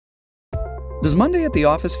Does Monday at the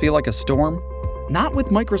office feel like a storm? Not with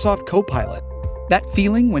Microsoft Copilot. That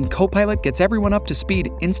feeling when Copilot gets everyone up to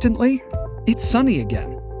speed instantly? It's sunny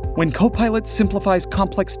again. When Copilot simplifies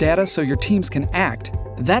complex data so your teams can act,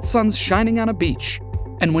 that sun's shining on a beach.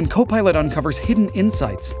 And when Copilot uncovers hidden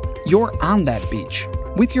insights, you're on that beach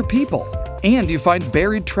with your people, and you find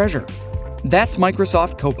buried treasure. That's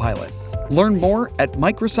Microsoft Copilot. Learn more at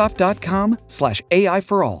Microsoft.com/AI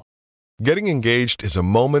for all. Getting engaged is a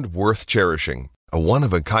moment worth cherishing. A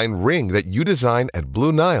one-of-a-kind ring that you design at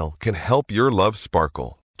Blue Nile can help your love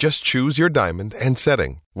sparkle. Just choose your diamond and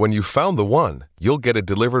setting. When you've found the one, you'll get it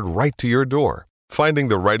delivered right to your door. Finding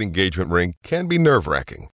the right engagement ring can be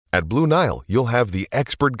nerve-wracking. At Blue Nile, you'll have the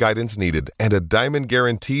expert guidance needed and a diamond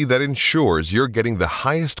guarantee that ensures you're getting the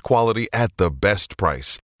highest quality at the best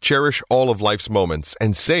price. Cherish all of life's moments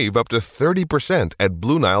and save up to 30% at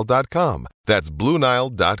BlueNile.com. That's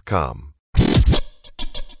BlueNile.com.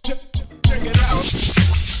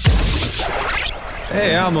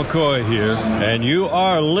 Hey, Al McCoy here, and you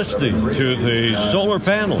are listening to the Solar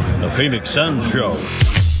Panel, the Phoenix Suns Show.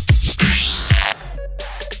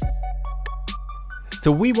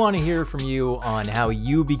 So we want to hear from you on how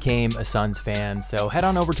you became a Suns fan. So head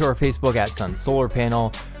on over to our Facebook at Suns Solar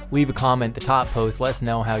Panel. Leave a comment at the top post. Let us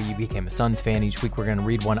know how you became a Suns fan. Each week we're going to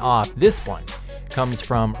read one off. This one comes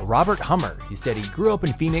from Robert Hummer, who said he grew up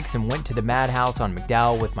in Phoenix and went to the Madhouse on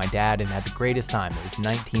McDowell with my dad and had the greatest time. It was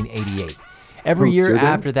 1988. Every year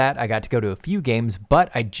after that, I got to go to a few games,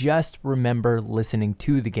 but I just remember listening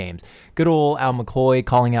to the games. Good old Al McCoy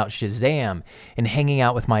calling out Shazam and hanging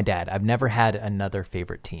out with my dad. I've never had another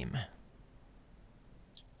favorite team.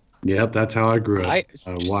 Yep, that's how I grew up.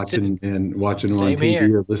 Watching on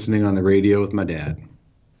TV or listening on the radio with my dad.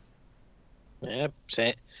 Yep,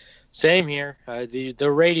 same here.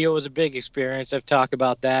 The radio was a big experience. I've talked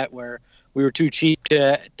about that, where we were too cheap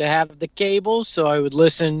to have the cable, so I would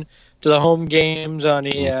listen to the home games on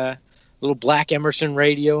a little black Emerson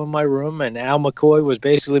radio in my room, and Al McCoy was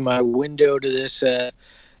basically my window to this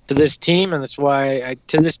team, and that's why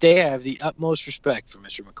to this day I have the utmost respect for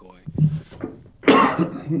Mr. McCoy.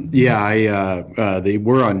 Yeah, they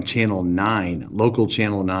were on Channel 9, local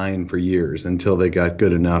Channel 9 for years until they got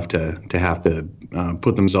good enough to have to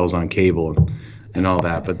put themselves on cable and all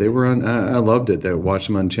that. But they were on. I loved it. I watched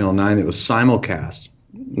them on Channel 9. It was simulcast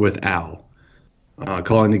with Al.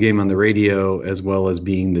 Calling the game on the radio as well as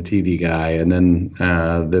being the TV guy, and then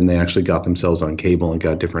they actually got themselves on cable and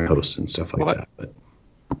got different hosts and stuff like that. But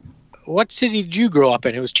what city did you grow up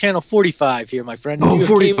in? It was Channel 45 here, my friend. Did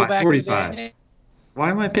 45. Why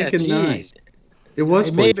am I thinking 9? It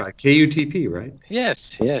was 45. KUTP, right?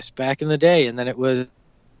 Yes, back in the day, and then wasn't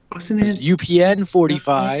it UPN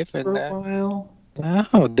 45 for a while?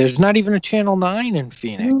 No, there's not even a Channel 9 in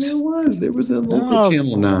Phoenix. No, there was a local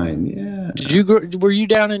Channel 9. Yeah. Were you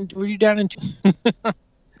down in? I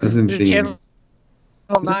was in Phoenix. Channel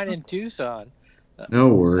 9 in Tucson. No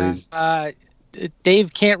worries.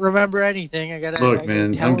 Dave can't remember anything.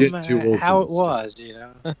 I'm getting too old. How it was,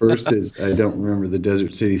 First is I don't remember the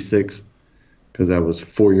Desert City 6 because I was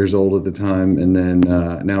 4 years old at the time, and then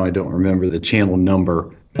now I don't remember the channel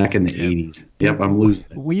number. Back in the 80s. Yep, I'm losing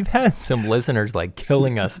it. We've had some listeners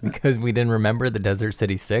killing us because we didn't remember the Desert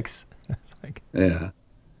City 6. Yeah.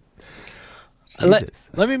 Let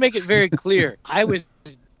me make it very clear.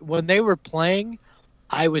 When they were playing,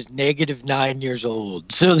 I was -9 years old.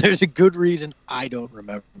 So there's a good reason I don't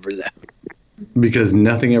remember that. Because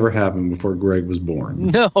nothing ever happened before Greg was born.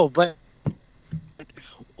 No, but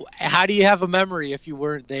how do you have a memory if you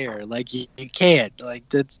weren't there? You can't.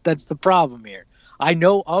 That's the problem here. I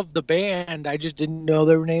know of the band. I just didn't know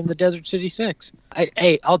they were named the Desert City 6.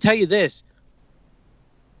 I'll tell you this.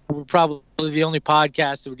 We're probably the only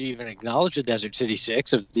podcast that would even acknowledge the Desert City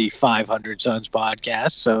 6 of the 500 Suns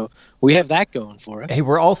podcast. So we have that going for us. Hey,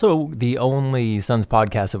 we're also the only Suns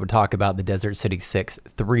podcast that would talk about the Desert City 6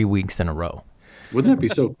 3 weeks in a row. Wouldn't that be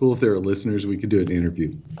so cool if there were listeners we could do an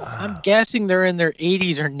interview? I'm guessing they're in their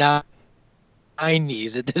 80s or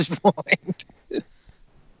 90s at this point.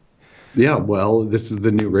 Yeah, well, this is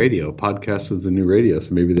the new radio. Podcast is the new radio,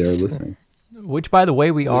 so maybe they are listening. Which, by the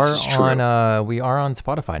way, we are on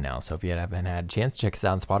Spotify now. So if you haven't had a chance to check us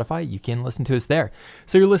out on Spotify, you can listen to us there.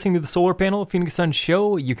 So you're listening to the Solar Panel Phoenix Suns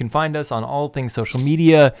Show. You can find us on all things social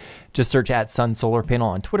media. Just search at Sun Solar Panel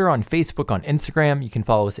on Twitter, on Facebook, on Instagram. You can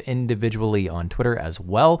follow us individually on Twitter as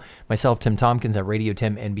well. Myself, Tim Tompkins at Radio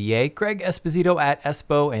Tim NBA, Greg Esposito at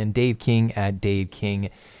Espo, and Dave King at Dave King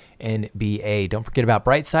NBA. Don't forget about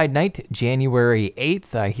Brightside Night, January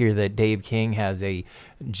 8th. I hear that Dave King has a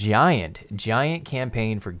giant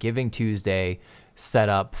campaign for Giving Tuesday set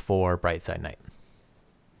up for Brightside Night.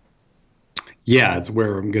 Yeah, it's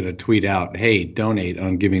where I'm going to tweet out, hey, donate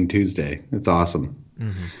on Giving Tuesday. It's awesome.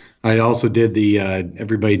 Mm-hmm. I also did the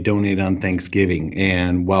everybody donate on Thanksgiving.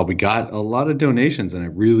 And while we got a lot of donations, and I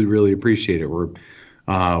really, really appreciate it, we're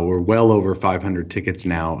well over 500 tickets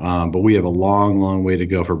now, but we have a long, long way to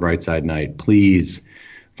go for Brightside Night. Please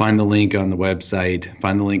find the link on the website,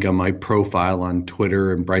 find the link on my profile on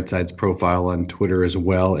Twitter and Brightside's profile on Twitter as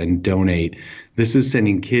well, and donate. This is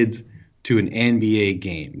sending kids to an NBA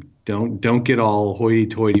game. Don't get all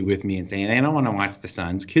hoity-toity with me and saying, I don't want to watch the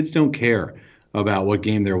Suns. Kids don't care about what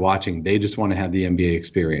game they're watching. They just want to have the NBA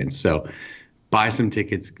experience. So buy some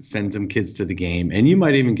tickets, send some kids to the game, and you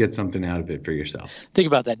might even get something out of it for yourself. Think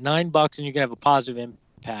about that, $9, and you can have a positive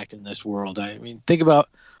impact in this world. I mean, think about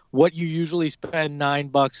what you usually spend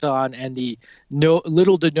 $9 on and the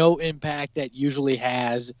little to no impact that usually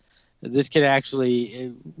has. This can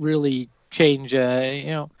actually really change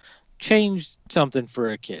something for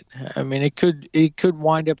a kid. I mean, it could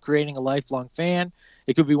wind up creating a lifelong fan.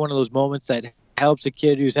 It could be one of those moments that helps a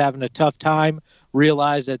kid who's having a tough time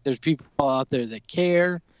realize that there's people out there that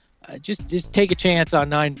care. Just take a chance on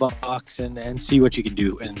 $9 and see what you can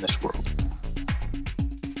do in this world.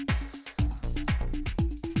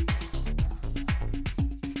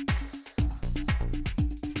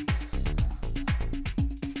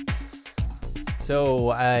 So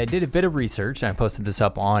I did a bit of research, and I posted this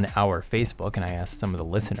up on our Facebook, and I asked some of the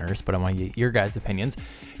listeners, but I want to get your guys' opinions.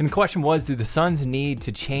 And the question was, do the Suns need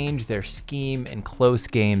to change their scheme in close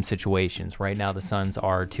game situations? Right now, the Suns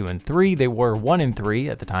are 2-3. They were 1-3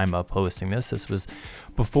 at the time of posting this. This was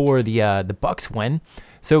before the Bucks win.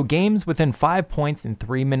 So games within 5 points in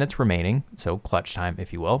 3 minutes remaining, so clutch time,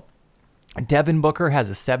 if you will. Devin Booker has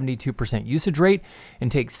a 72% usage rate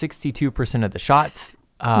and takes 62% of the shots.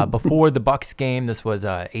 Before the Bucks game, this was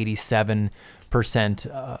 87%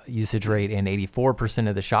 usage rate and 84%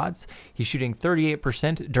 of the shots. He's shooting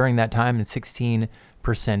 38% during that time and 16%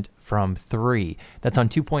 from three. That's on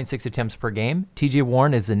 2.6 attempts per game. TJ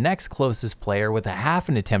Warren is the next closest player with a half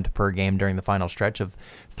an attempt per game during the final stretch of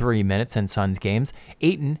 3 minutes in Suns games.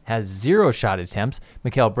 Ayton has 0 shot attempts.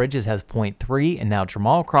 Mikal Bridges has 0.3, and now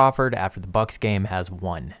Jamal Crawford, after the Bucks game, has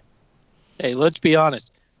 1. Hey, let's be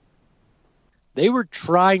honest. They were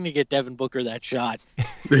trying to get Devin Booker that shot.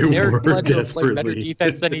 Eric Bledsoe played better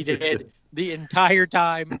defense than he did the entire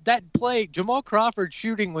time. That play, Jamal Crawford's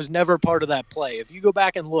shooting was never part of that play. If you go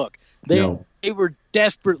back and look, they were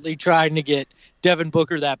desperately trying to get Devin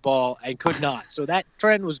Booker that ball and could not. So that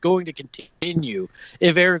trend was going to continue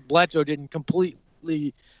if Eric Bledsoe didn't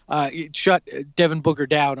completely shut Devin Booker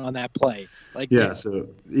down on that play. So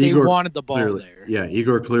they wanted the ball clearly, there. Yeah,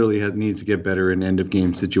 Igor clearly needs to get better in end of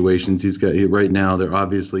game situations. Right now, they're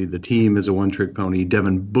obviously, the team is a one-trick pony.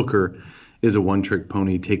 Devin Booker is a one-trick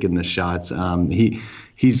pony taking the shots. He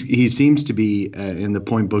seems to be in the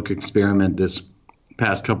point book experiment this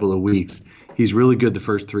past couple of weeks. He's really good the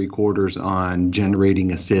first 3 quarters on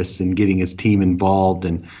generating assists and getting his team involved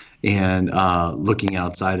and looking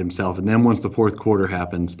outside himself. And then once the fourth quarter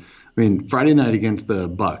happens, I mean, Friday night against the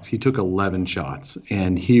Bucks, he took 11 shots,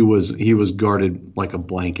 and he was guarded like a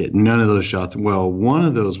blanket. None of those shots, well, one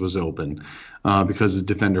of those was open because his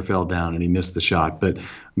defender fell down and he missed the shot. But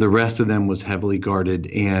the rest of them was heavily guarded,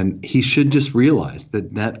 and he should just realize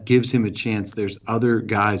that gives him a chance. There's other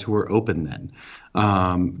guys who are open then.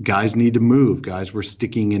 Guys need to move. Guys were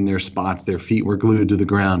sticking in their spots. Their feet were glued to the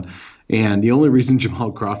ground. And the only reason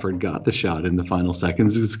Jamal Crawford got the shot in the final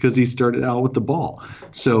seconds is because he started out with the ball.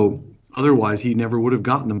 So otherwise, he never would have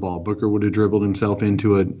gotten the ball. Booker would have dribbled himself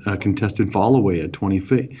into a contested fall away at 20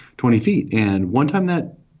 feet. And one time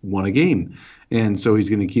that won a game. And so he's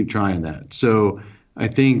going to keep trying that. So I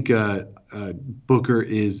think Booker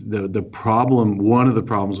is the problem. One of the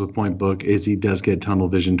problems with Point Book is he does get tunnel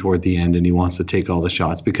vision toward the end, and he wants to take all the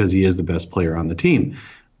shots because he is the best player on the team.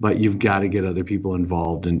 But you've got to get other people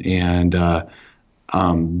involved, and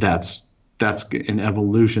that's an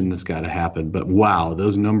evolution that's got to happen. But wow,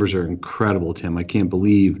 those numbers are incredible, Tim. I can't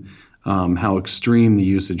believe how extreme the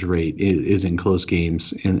usage rate is in close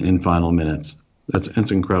games in final minutes. That's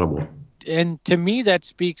incredible. And to me, that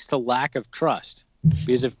speaks to lack of trust.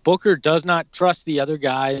 Because if Booker does not trust the other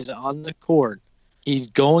guys on the court, he's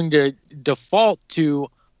going to default to,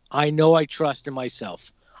 I know I trust in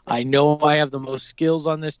myself. I know I have the most skills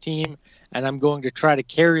on this team, and I'm going to try to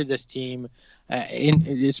carry this team,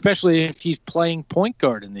 especially if he's playing point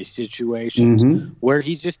guard in these situations where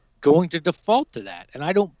he's just going to default to that. And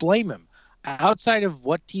I don't blame him. Outside of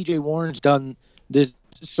what TJ Warren's done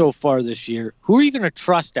so far this year, who are you going to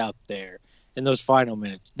trust out there in those final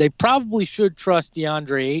minutes? They probably should trust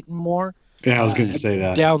DeAndre Ayton more. Yeah, I was going to say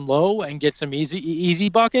that. Down low and get some easy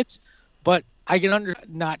buckets. But I can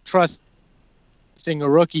not trusting a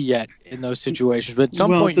rookie yet in those situations, but at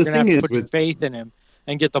some point you're going to have to put your faith in him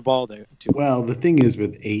and get the ball there too. Well, the thing is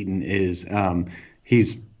with Ayton is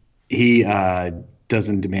he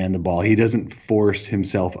doesn't demand the ball. He doesn't force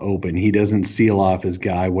himself open. He doesn't seal off his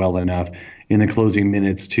guy well enough in the closing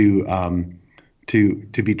minutes to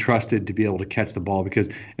be trusted to be able to catch the ball,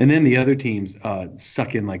 and then the other teams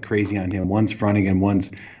suck in like crazy on him. One's fronting and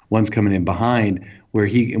one's coming in behind,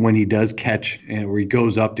 when he does catch, and where he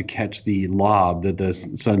goes up to catch the lob that the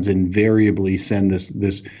Suns invariably send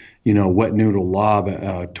this wet noodle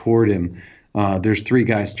lob toward him. There's three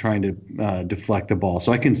guys trying to deflect the ball.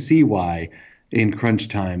 So I can see why in crunch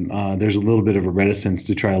time there's a little bit of a reticence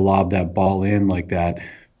to try to lob that ball in like that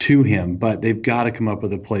to him. But they've got to come up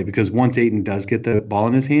with a play, because once Ayton does get the ball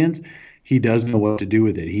in his hands, he does know what to do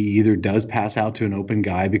with it. He either does pass out to an open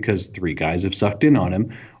guy because three guys have sucked in on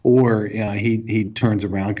him, or he turns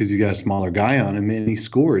around because he's got a smaller guy on him and he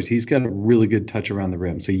scores. He's got a really good touch around the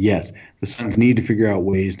rim. So, yes, the Suns need to figure out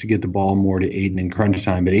ways to get the ball more to Ayton in crunch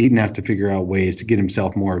time, but Ayton has to figure out ways to get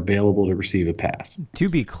himself more available to receive a pass. To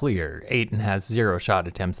be clear, Ayton has 0 shot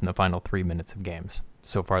attempts in the final 3 minutes of games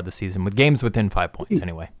so far this season, with games within 5 points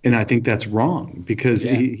anyway. And I think that's wrong, because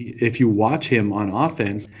if you watch him on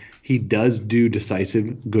offense, he does do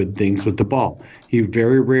decisive good things with the ball. He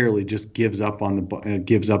very rarely just gives up on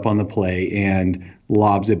the play and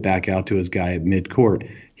lobs it back out to his guy at midcourt.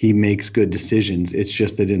 He makes good decisions. It's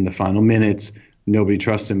just that in the final minutes, nobody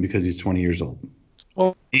trusts him because he's 20 years old.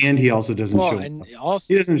 Well, and he also doesn't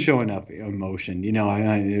he doesn't show enough emotion.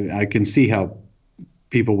 I can see how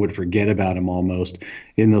people would forget about him almost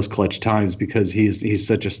in those clutch times, because he's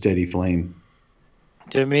such a steady flame.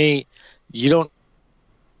 To me, you don't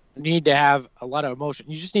need to have a lot of emotion.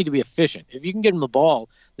 You just need to be efficient. If you can get them the ball,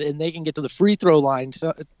 then they can get to the free throw line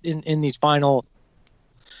in these final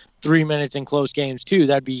 3 minutes in close games too.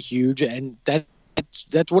 That'd be huge, and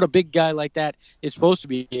that's what a big guy like that is supposed to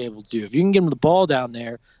be able to do. If you can get him the ball down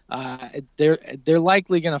there, they're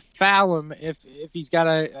likely going to foul him if he's got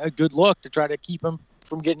a good look to try to keep him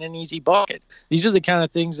from getting an easy bucket. These are the kind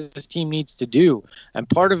of things that this team needs to do. And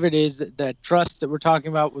part of it is that trust that we're talking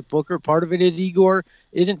about with Booker. Part of it is Igor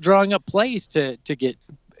isn't drawing up plays to get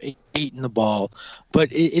Ayton the ball. But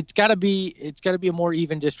it's got to be a more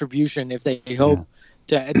even distribution if they hope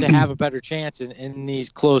to have a better chance in these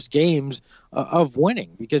close games of winning.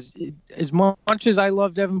 Because as much as I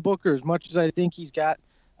love Devin Booker, as much as I think he's got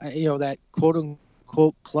that quote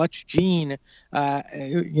unquote clutch gene,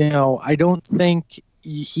 I don't think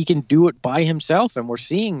he can do it by himself, and we're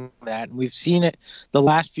seeing that, and we've seen it the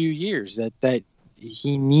last few years that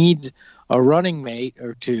he needs a running mate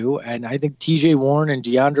or two. And I think TJ Warren and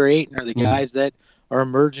DeAndre Ayton are the guys that are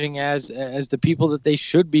emerging as the people that they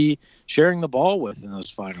should be sharing the ball with in those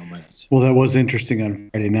final minutes. Well, that was interesting on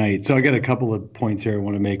Friday night. So I got a couple of points here I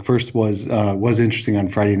want to make. First was interesting on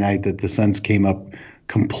Friday night that the Suns came up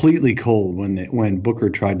completely cold when Booker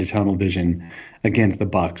tried to tunnel vision against the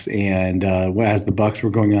Bucks, and as the Bucks were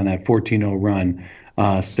going on that 14-0 run,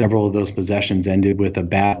 several of those possessions ended with a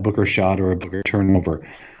bad Booker shot or a Booker turnover.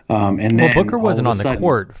 And then Booker wasn't on the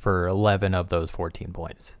court for 11 of those 14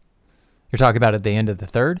 points. You're talking about at the end of the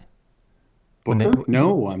third? Booker?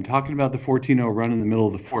 No, I'm talking about the 14-0 run in the middle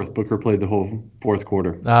of the fourth. Booker played the whole fourth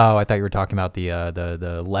quarter. Oh, I thought you were talking about the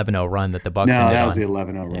 11-0 run that the Bucks ended on. No, that was the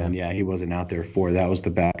 11-0 run. Yeah, he wasn't out there for. That was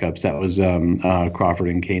the backups. That was Crawford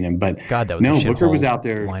and Kanan. But God, that was Booker was out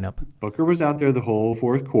there. Lineup. Booker was out there the whole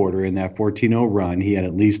fourth quarter in that 14-0 run. He had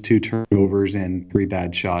at least 2 turnovers and 3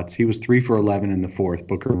 bad shots. He was 3 for 11 in the fourth.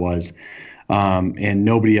 Booker was. And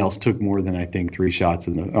nobody else took more than, I think, 4 shots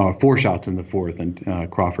in the fourth,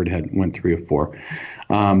 and Crawford went 3 of 4.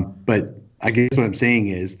 But I guess what I'm saying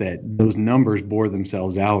is that those numbers bore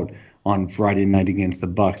themselves out on Friday night against the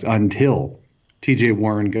Bucks until TJ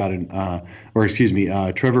Warren got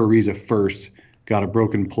Trevor Ariza first got a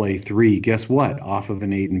broken play 3. Guess what? Off of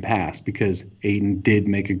an Ayton pass, because Ayton did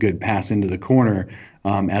make a good pass into the corner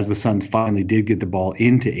as the Suns finally did get the ball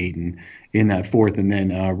into Ayton in that fourth, and then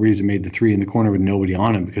Ariza made the 3 in the corner with nobody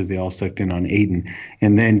on him because they all sucked in on Ayton.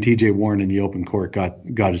 And then TJ Warren in the open court got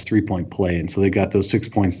his 3-point play, and so they got those 6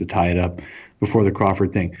 points to tie it up before the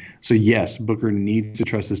Crawford thing. So yes, Booker needs to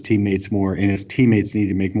trust his teammates more, and his teammates need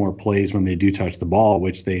to make more plays when they do touch the ball,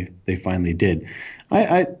 which they finally did.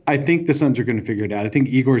 I think the Suns are going to figure it out. I think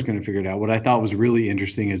Igor's going to figure it out. What I thought was really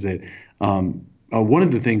interesting is that one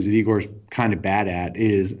of the things that Igor's kind of bad at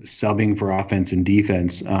is subbing for offense and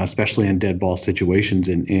defense, especially in dead ball situations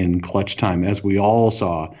in clutch time. As we all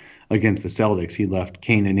saw against the Celtics, he left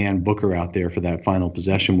Kanan and Booker out there for that final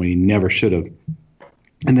possession when he never should have.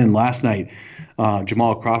 And then last night,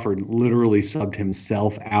 Jamal Crawford literally subbed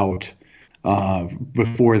himself out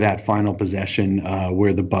before that final possession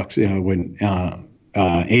where the Bucks, when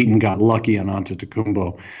Ayton got lucky on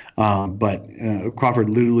Antetokounmpo, but Crawford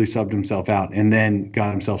literally subbed himself out and then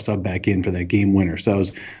got himself subbed back in for that game winner. So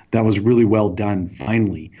that was really well done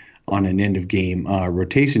finally on an end of game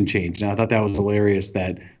rotation change. And I thought that was hilarious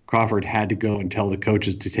that Crawford had to go and tell the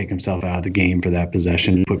coaches to take himself out of the game for that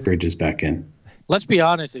possession and put Bridges back in. Let's be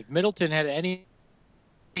honest. If Middleton had any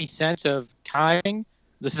sense of timing,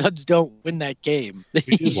 the Suns don't win that game.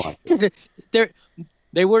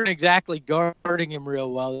 They weren't exactly guarding him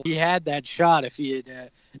real well. He had that shot if he had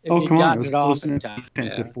gotten it off in time.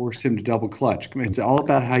 That forced him to double clutch. I mean, it's all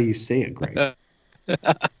about how you say it, Greg.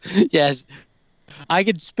 Yes. I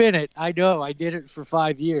can spin it. I know. I did it for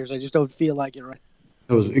 5 years. I just don't feel like it right.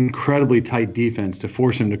 It was incredibly tight defense to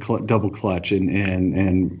force him to double clutch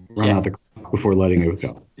and run out the clock before letting it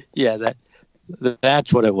go. Yeah,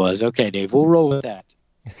 that's what it was. Okay, Dave, we'll roll with that.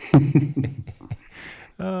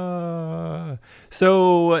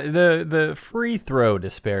 So the free throw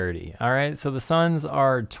disparity. All right, so the Suns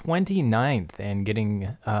are 29th and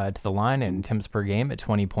getting to the line in attempts per game at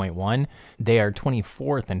 20.1. They are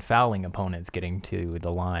 24th in fouling opponents getting to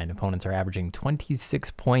the line. Opponents are averaging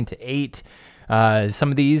 26.8.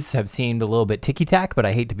 Some of these have seemed a little bit ticky-tack, but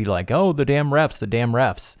I hate to be like, oh, the damn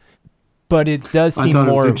refs. But it does seem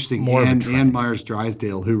more interesting. Ann Myers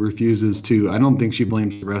Drysdale, who refuses to, I don't think she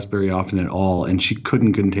blames the refs very often at all, and she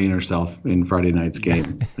couldn't contain herself in Friday night's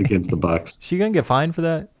game against the Bucks. She gonna get fined for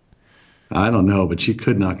that? I don't know, but she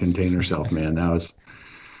could not contain herself, man. I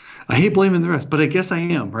hate blaming the refs, but I guess I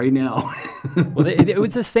am right now. Well, it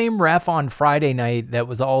was the same ref on Friday night that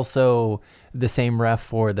was also the same ref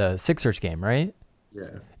for the Sixers game, right?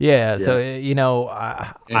 Yeah. So,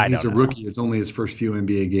 he's a rookie. It's only his first few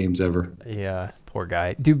NBA games ever. Yeah, poor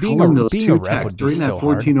guy. Dude, being a ref would be during so that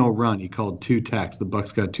 14-0 run, he called 2 techs. The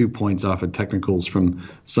Bucks got 2 points off of technicals from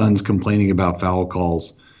Suns complaining about foul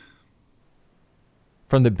calls.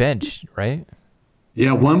 From the bench, right?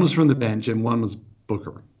 Yeah, one was from the bench and one was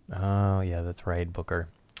Booker. Oh, yeah, that's right, Booker.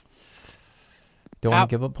 Don't want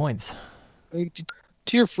to give up points. To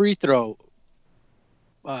your free throw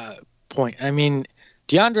point, I mean,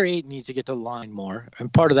 DeAndre Ayton needs to get to the line more.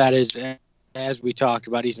 And part of that is, as we talked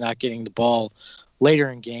about, he's not getting the ball later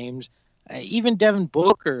in games. Even Devin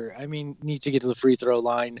Booker, needs to get to the free throw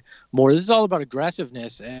line more. This is all about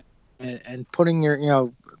aggressiveness and putting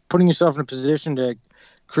yourself in a position to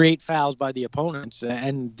create fouls by the opponents.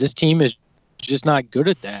 And this team is just not good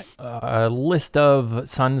at that. A list of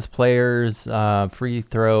Suns players' free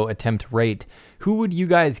throw attempt rate. Who would you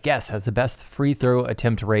guys guess has the best free throw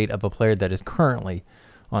attempt rate of a player that is currently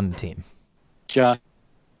on the team? Josh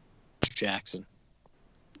Jackson.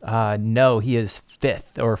 No, he is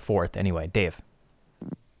 5th or 4th. Anyway, Dave.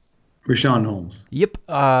 Richaun Holmes. Yep,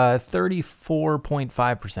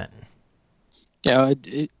 34.5%. Yeah,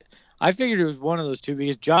 I figured it was one of those two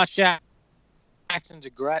because Josh Jackson's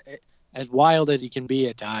as wild as he can be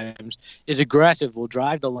at times, is aggressive, will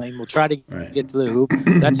drive the lane, will try to get to the hoop.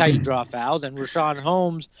 That's how you draw fouls. And Richaun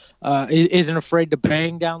Holmes isn't afraid to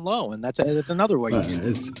bang down low, and that's another way.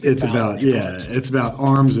 It's about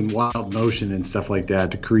arms and wild motion and stuff like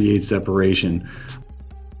that to create separation.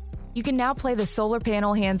 You can now play the solar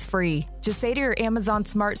panel hands-free. Just say to your Amazon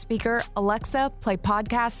smart speaker, Alexa, play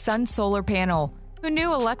podcast Sun Solar Panel. Who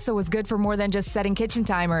knew Alexa was good for more than just setting kitchen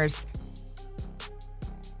timers?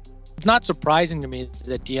 It's not surprising to me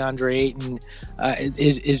that DeAndre Ayton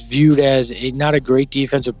is viewed as not a great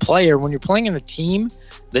defensive player. When you're playing in a team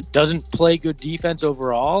that doesn't play good defense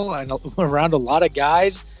overall and around a lot of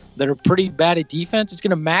guys that are pretty bad at defense, it's going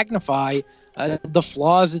to magnify the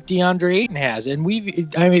flaws that DeAndre Ayton has. And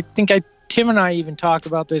Tim and I even talked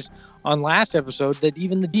about this on last episode, that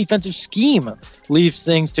even the defensive scheme leaves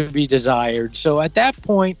things to be desired. So at that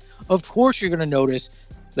point, of course, you're going to notice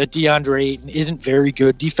that DeAndre Ayton isn't very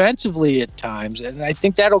good defensively at times. And I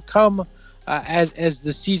think that'll come as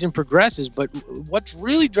the season progresses. But what's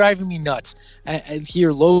really driving me nuts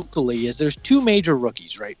here locally is there's 2 major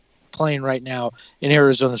rookies, right, playing right now in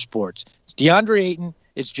Arizona sports. It's DeAndre Ayton,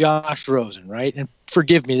 it's Josh Rosen, right? And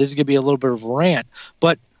forgive me, this is going to be a little bit of a rant,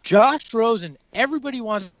 but Josh Rosen, everybody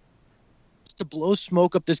wants to blow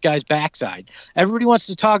smoke up this guy's backside. Everybody wants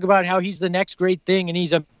to talk about how he's the next great thing and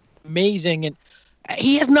he's amazing, and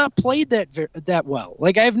he has not played that well.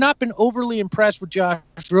 Like, I have not been overly impressed with Josh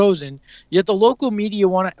Rosen, yet the local media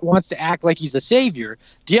wants to act like he's the savior.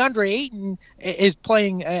 DeAndre Ayton is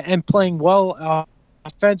playing well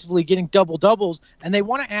offensively, getting double-doubles, and they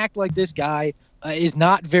want to act like this guy is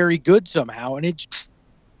not very good somehow, and it's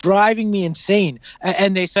driving me insane.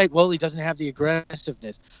 And they cite, well, he doesn't have the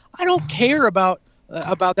aggressiveness. I don't care about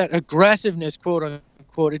that aggressiveness, quote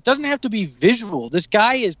unquote. It doesn't have to be visual. This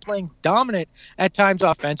guy is playing dominant at times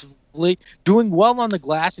offensively, doing well on the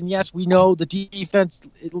glass. And yes, we know the defense,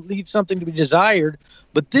 it leaves something to be desired,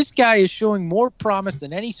 but this guy is showing more promise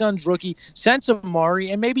than any Suns rookie since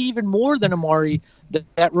Amari, and maybe even more than Amari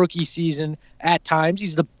that rookie season at times.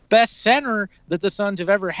 He's the best center that the Suns have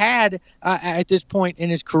ever had at this point in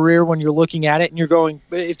his career when you're looking at it and you're going,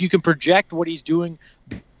 if you can project what he's doing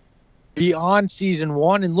beyond season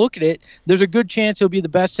one and look at it, there's a good chance he'll be the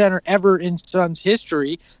best center ever in Suns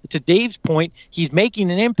history. To Dave's point, he's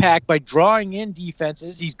making an impact by drawing in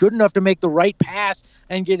defenses. He's good enough to make the right pass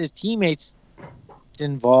and get his teammates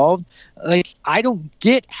involved. Like, I don't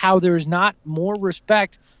get how there's not more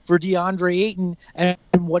respect for DeAndre Ayton and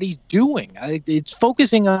what he's doing. It's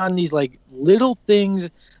focusing on these like little things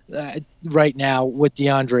right now with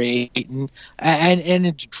DeAndre Ayton, and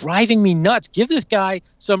it's driving me nuts. Give this guy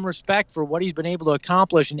some respect for what he's been able to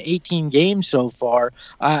accomplish in 18 games so far,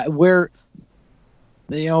 where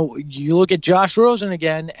you look at Josh Rosen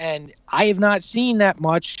again, and I have not seen that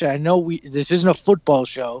much. I know this isn't a football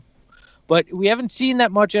show, but we haven't seen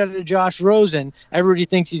that much out of Josh Rosen. Everybody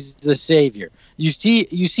thinks he's the savior. You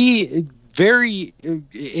see very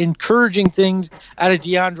encouraging things out of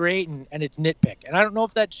DeAndre Ayton, and it's nitpick. And I don't know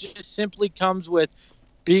if that just simply comes with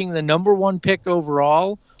being the number one pick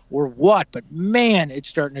overall or what, but man, it's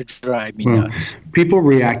starting to drive me nuts. People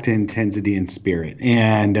react to intensity and spirit,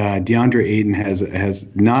 and DeAndre Ayton has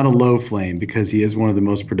not a low flame because he is one of the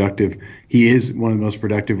most productive. He is one of the most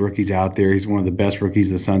productive rookies out there. He's one of the best rookies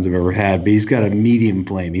the Suns have ever had, but he's got a medium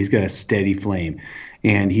flame. He's got a steady flame,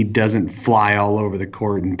 and he doesn't fly all over the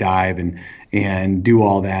court and dive and do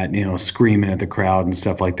all that, screaming at the crowd and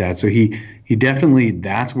stuff like that. So he definitely,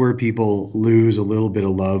 that's where people lose a little bit of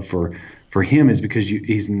love for him, is because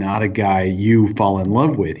he's not a guy you fall in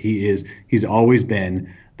love with. He's always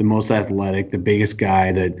been the most athletic, the biggest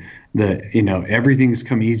guy that everything's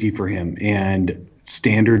come easy for him. And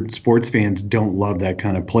standard sports fans don't love that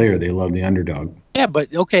kind of player. They love the underdog. Yeah,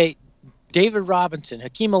 but okay, David Robinson,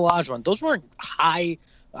 Hakeem Olajuwon, those weren't high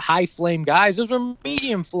flame guys. Those were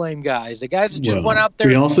medium flame guys. The guys that just went out there.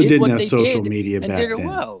 We also didn't have social media back then. then.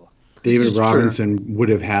 Well. David Robinson would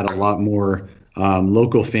have had a lot more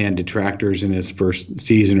local fan detractors in his first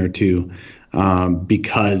season or two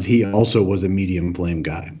because he also was a medium flame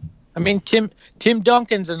guy. I mean, Tim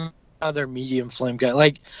Duncan's another medium flame guy.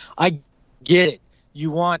 Like, I get it. You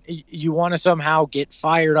want to somehow get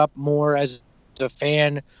fired up more as a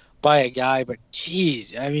fan by a guy, but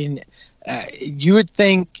geez, I mean, you would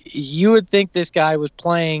think this guy was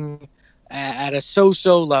playing at a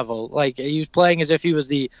so-so level. Like, he was playing as if he was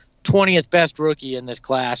the 20th best rookie in this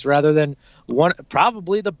class, rather than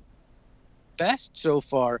probably the best so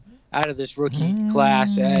far out of this rookie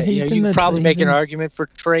class. You could probably make an argument for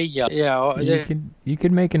Trae Young. You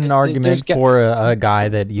could make an argument for a guy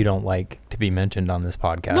that you don't like to be mentioned on this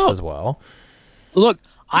podcast as well. Look,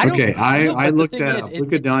 I looked at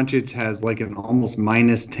Luka Doncic has like an almost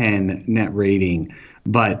 -10 net rating,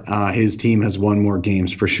 but his team has won more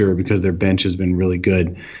games for sure because their bench has been really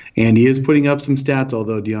good. And he is putting up some stats,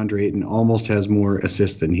 although DeAndre Ayton almost has more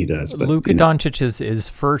assists than he does. Luka Doncic is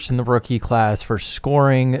first in the rookie class for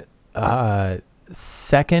scoring,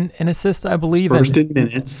 second in assists, I believe. First in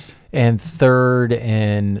minutes. And third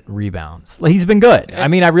in rebounds. He's been good. I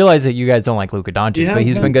mean, I realize that you guys don't like Luka Doncic, but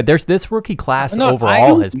he's been good. This rookie class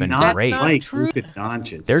overall has been great. Luka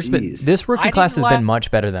Doncic. This rookie class has been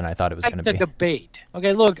much better than I thought it was going to be. The debate.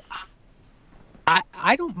 Okay, look,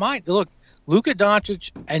 I don't mind. Look, Luka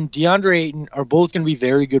Doncic and DeAndre Ayton are both going to be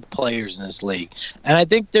very good players in this league. And I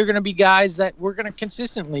think they're going to be guys that we're going to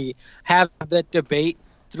consistently have that debate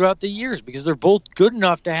throughout the years because they're both good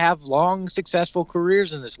enough to have long, successful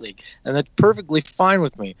careers in this league. And that's perfectly fine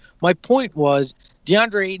with me. My point was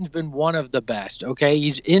DeAndre Ayton's been one of the best, okay?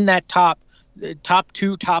 He's in that top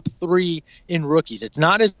 2, top 3 in rookies. It's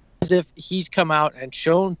not as if he's come out and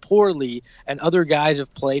shown poorly and other guys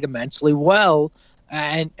have played immensely well.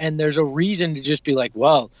 And there's a reason to just be like,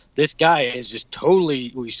 well, this guy is just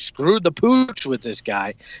we screwed the pooch with this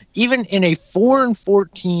guy. Even in a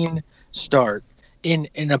 4-14 start, in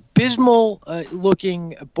an abysmal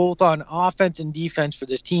looking both on offense and defense for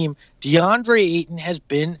this team, DeAndre Ayton has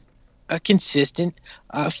been a consistent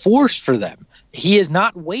force for them. He has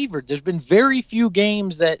not wavered. There's been very few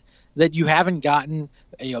games that you haven't gotten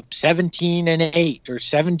 17-8 or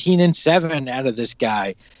 17-7 out of this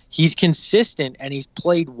guy. He's consistent and he's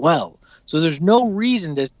played well. So there's no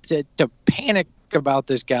reason to panic about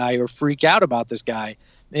this guy or freak out about this guy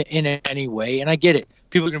in any way. And I get it.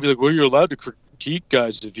 people are going to be like, well, you're allowed to critique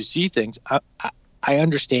guys if you see things. I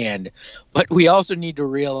understand, but we also need to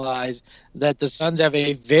realize that the Suns have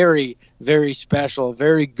a very, very special,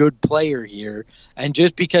 very good player here. And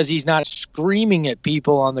just because he's not screaming at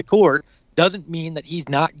people on the court doesn't mean that he's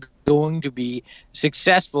not going to be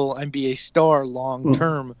successful and be a star long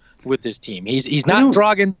term with this team. He's not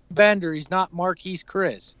Dragan Bender. He's not Marquise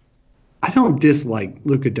Chris. I don't dislike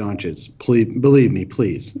Luka Doncic. Please, believe me,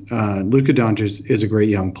 please. Luka Doncic is a great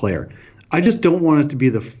young player. I just don't want us to be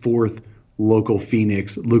the fourth local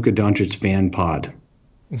Phoenix Luka Doncic fan pod.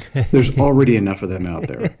 There's already enough of them out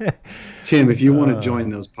there. Tim, if you want to join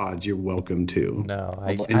those pods, you're welcome to. No,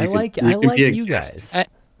 I like you guys.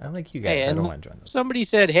 I like you guys. Hey, I don't want to join them. Somebody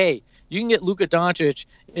said, hey, you can get Luka Doncic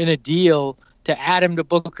in a deal to add him to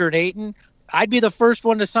Booker and Ayton. I'd be the first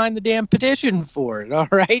one to sign the damn petition for it, all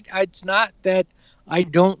right? It's not that I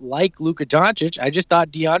don't like Luka Doncic. I just thought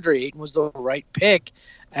DeAndre Ayton was the right pick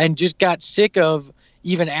and just got sick of,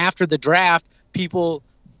 even after the draft, people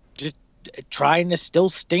just trying to still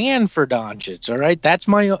stand for Doncic, all right?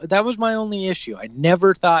 That was my only issue. I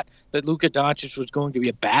never thought that Luka Doncic was going to be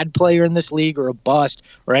a bad player in this league or a bust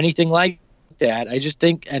or anything like that. I just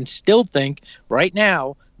think and still think right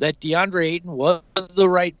now that DeAndre Ayton was the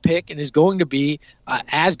right pick and is going to be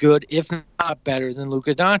as good, if not better, than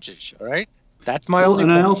Luka Doncic, all right? That's my only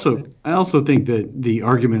point. And I also think that the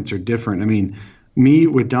arguments are different. I mean, me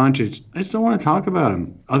with Doncic, I just don't want to talk about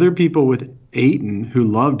him. Other people with Ayton who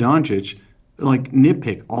love Doncic, like,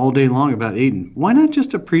 nitpick all day long about Ayton. Why not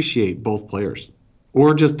just appreciate both players,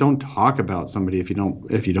 or just don't talk about somebody if you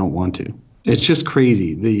don't want to? It's just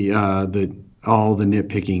crazy all the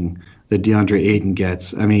nitpicking that DeAndre Ayton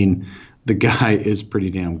gets. I mean, the guy is pretty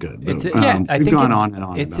damn good. But, I think gone on and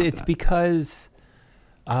on. It's because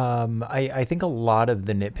I think a lot of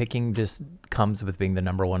the nitpicking just comes with being the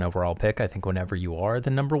number one overall pick. I think whenever you are the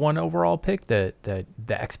number one overall pick, the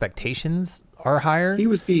expectations are higher. He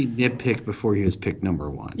was being nitpicked before he was picked number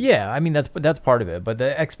one. Yeah, I mean that's part of it. But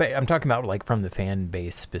I'm talking about, like, from the fan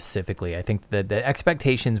base specifically. I think that the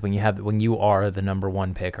expectations when you are the number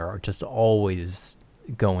one pick are just always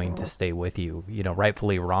going to stay with you,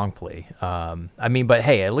 rightfully or wrongfully. I mean, but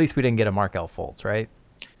hey, at least we didn't get a Markelle Fultz, right?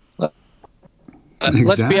 Exactly.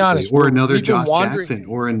 Let's be honest. Or another Josh Jackson,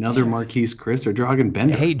 or another Marquise Chris, or Dragan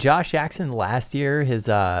Bender. Hey, Josh Jackson last year, his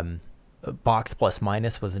box plus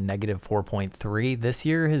minus was a negative 4.3. This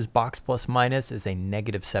year, his box plus minus is a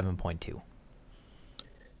negative 7.2.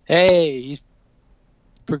 Hey, he's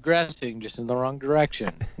progressing just in the wrong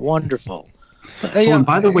direction. Wonderful. And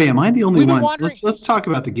by the way, am I the only one? Let's talk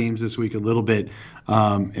about the games this week a little bit.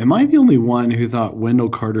 Am I the only one who thought Wendell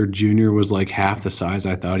Carter Jr. was like half the size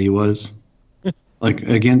I thought he was? Like,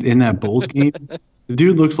 again, in that Bulls game, the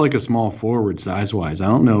dude looks like a small forward size-wise. I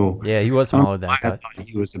don't know. Yeah, he was smaller than that. I thought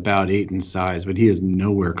he was about 8 in size, but he is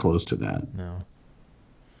nowhere close to that. No.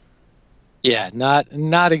 Yeah,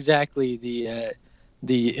 not exactly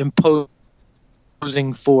the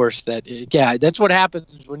imposing force that. Yeah, that's what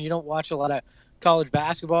happens when you don't watch a lot of college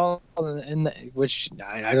basketball, which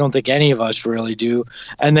I don't think any of us really do.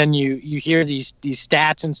 And then you hear these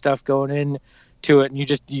stats and stuff going in to it, and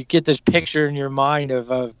you get this picture in your mind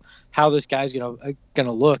of how this guy's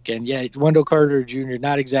gonna look. And yeah, Wendell Carter Jr.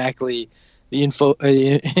 not exactly the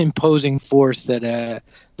imposing force that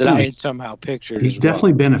I had somehow pictured. He's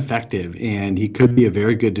definitely been effective, and he could be a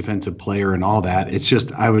very good defensive player and all that. It's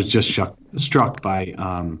just I was just struck by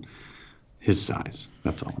his size.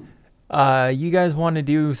 That's all. You guys want to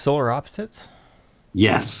do solar opposites?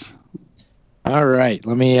 Yes. All right.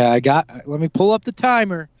 Let me pull up the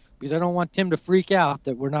timer, because I don't want Tim to freak out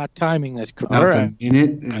that we're not timing this. All right. A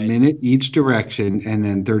minute each direction, and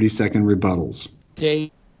then 30-second rebuttals.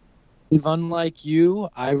 Dave, unlike you,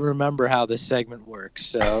 I remember how this segment works.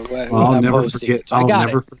 So I'll never forget. I'll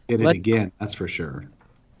never forget it again. That's for sure.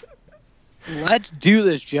 Let's do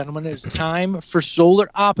this, gentlemen. It's time for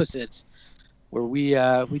Solar Opposites, where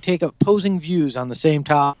we take opposing views on the same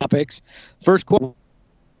topics. First quote: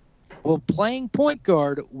 will playing point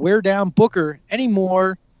guard wear down Booker any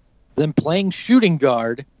more than playing shooting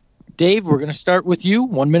guard? Dave, we're going to start with you.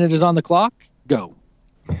 1 minute is on the clock. Go.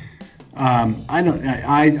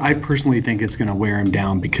 I personally think it's going to wear him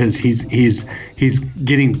down, because he's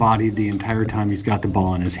getting bodied the entire time he's got the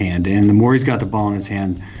ball in his hand, and the more he's got the ball in his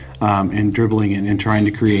hand and dribbling it and trying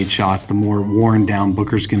to create shots, the more worn down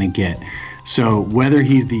Booker's going to get. So whether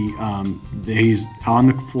he's he's on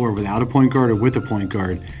the floor without a point guard or with a point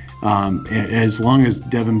guard, as long as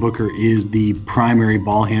Devin Booker is the primary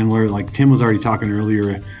ball handler, like Tim was already talking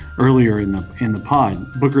earlier in the pod,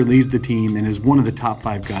 Booker leads the team and is one of the top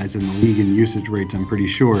 5 guys in the league in usage rates, I'm pretty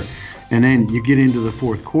sure. And then you get into the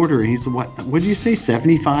fourth quarter, and he's, what did you say,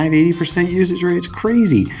 75, 80% usage rate? It's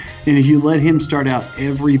crazy. And if you let him start out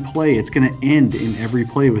every play, it's going to end in every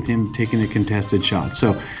play with him taking a contested shot.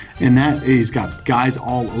 So, and that he's got guys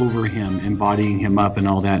all over him, embodying him up and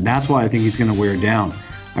all that. That's why I think he's going to wear down.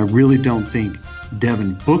 I really don't think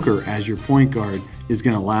Devin Booker as your point guard is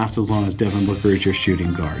going to last as long as Devin Booker is your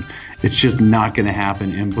shooting guard. It's just not going to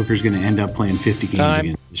happen, and Booker's going to end up playing 50 games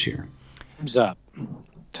again this year. Time's up.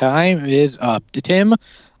 Time is up. Tim,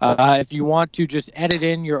 if you want to just edit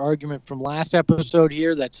in your argument from last episode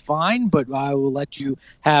here, that's fine, but I will let you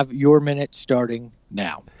have your minute starting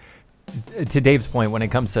now. To Dave's point, when it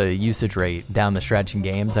comes to usage rate down the stretch in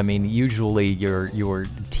games, I mean, usually your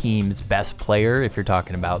team's best player, if you're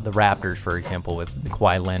talking about the Raptors, for example, with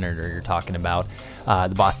Kawhi Leonard, or you're talking about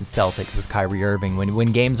the Boston Celtics with Kyrie Irving,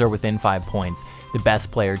 when games are within 5 points, the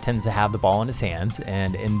best player tends to have the ball in his hands,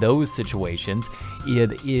 and in those situations,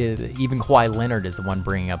 even Kawhi Leonard is the one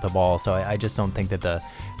bringing up the ball. So I just don't think that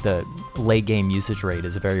the late game usage rate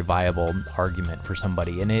is a very viable argument for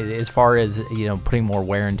somebody. And as far as putting more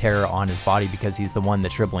wear and tear on his body because he's the one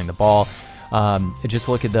that's dribbling the ball, just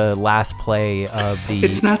look at the last play of the.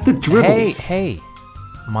 It's not the dribble. Hey,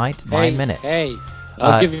 my minute. Hey,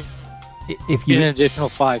 I'll give you. If you an additional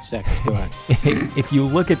 5 seconds, go ahead. If you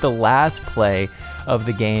look at the last play of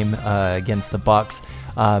the game against the Bucks,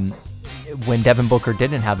 when Devin Booker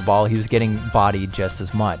didn't have the ball, he was getting bodied just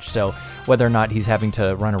as much. So whether or not he's having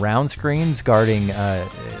to run around screens, guarding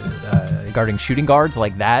shooting guards,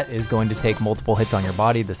 like that is going to take multiple hits on your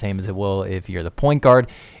body, the same as it will if you're the point guard.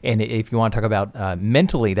 And if you want to talk about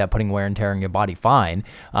mentally that putting wear and tear on your body, fine.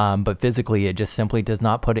 But physically, it just simply does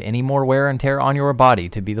not put any more wear and tear on your body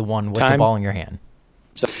to be the one with the ball in your hand.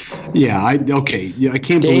 I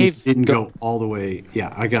can't believe you didn't go all the way.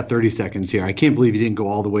 Yeah, I got 30 seconds here. I can't believe you didn't go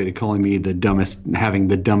all the way to calling me having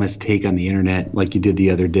the dumbest take on the internet like you did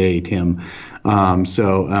the other day, Tim.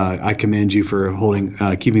 So I commend you for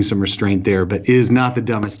keeping some restraint there, but it is not the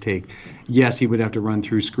dumbest take. Yes, he would have to run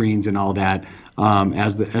through screens and all that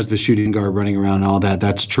as the shooting guard running around and all that.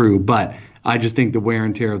 That's true, but I just think the wear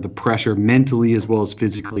and tear of the pressure mentally as well as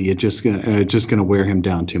physically, it's just gonna wear him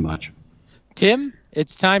down too much. Tim,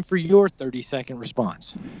 it's time for your 30-second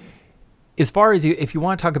response. As far as if you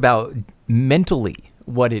want to talk about mentally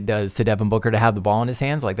what it does to Devin Booker to have the ball in his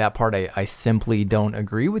hands, like that part I simply don't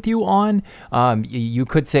agree with you on. You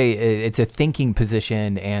could say it's a thinking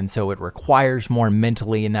position, and so it requires more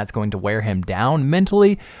mentally, and that's going to wear him down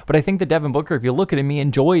mentally. But I think that Devin Booker, if you look at him, he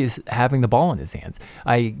enjoys having the ball in his hands.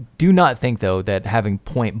 I do not think, though, that having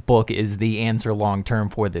point book is the answer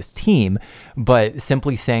long-term for this team, but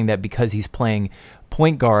simply saying that because he's playing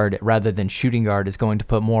point guard rather than shooting guard is going to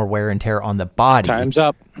put more wear and tear on the body. Time's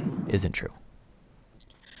up. Isn't true.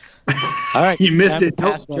 All right. You missed it.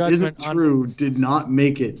 No, that isn't true. Did not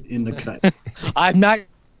make it in the cut. I'm not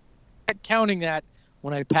counting that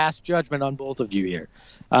when I pass judgment on both of you here,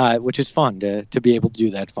 which is fun to be able to do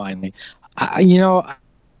that finally. I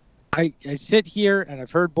sit here and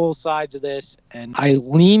I've heard both sides of this, and I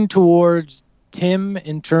lean towards Tim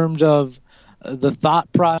in terms of the thought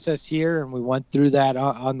process here, and we went through that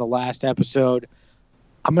on the last episode.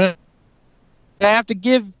 I'm going to have to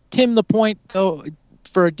give Tim the point, though,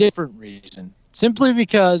 for a different reason. Simply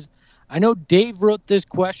because I know Dave wrote this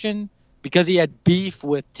question because he had beef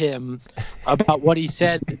with Tim about what he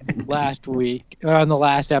said last week on the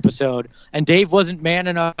last episode. And Dave wasn't man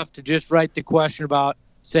enough to just write the question about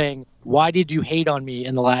saying, why did you hate on me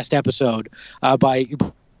in the last episode by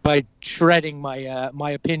shredding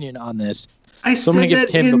my opinion on this. I said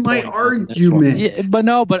that in my argument. Yeah,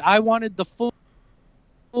 but I wanted the full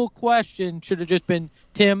question should have just been,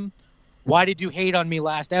 Tim, why did you hate on me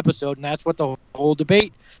last episode? And that's what the whole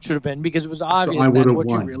debate should have been, because it was obvious that's what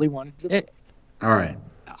you really wanted to do. All right.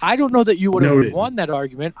 I don't know that you would have won that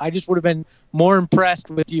argument. I just would have been more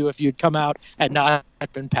impressed with you if you'd come out and not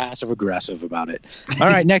been passive-aggressive about it. All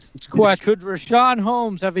right, next question. Could Richaun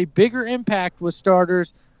Holmes have a bigger impact with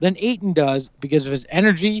starters than Ayton does because of his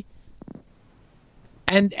energy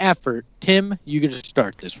and effort? Tim, you get to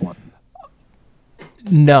start this one.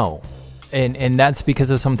 No. And that's because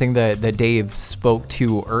of something that Dave spoke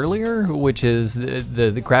to earlier, which is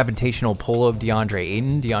the gravitational pull of DeAndre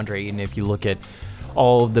Ayton. DeAndre Ayton, if you look at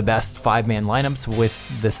all of the best 5-man lineups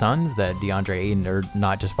with the Suns, that DeAndre Ayton are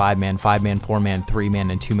not just 5-man, 4-man,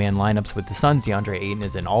 3-man, and 2-man lineups with the Suns. DeAndre Ayton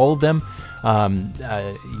is in all of them.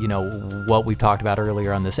 What we've talked about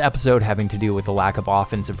earlier on this episode having to do with the lack of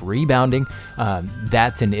offensive rebounding,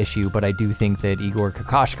 that's an issue. But I do think that Igor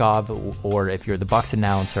Kokoshkov, or if you're the Bucks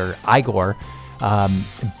announcer, Igor,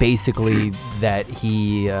 basically that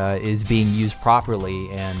he is being used properly,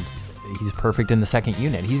 and he's perfect in the second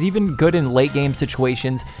unit. He's even good in late game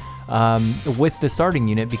situations with the starting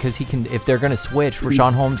unit because he can, if they're going to switch,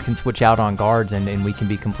 Richaun Holmes can switch out on guards and we can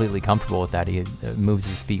be completely comfortable with that. He moves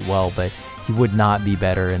his feet well, but he would not be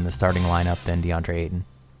better in the starting lineup than DeAndre Ayton.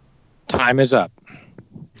 Time is up.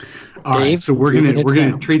 All right, so we're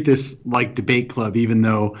gonna treat this like debate club, even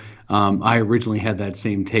though I originally had that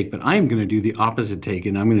same take, but I am going to do the opposite take,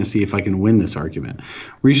 and I'm going to see if I can win this argument.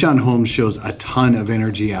 Richaun Holmes shows a ton of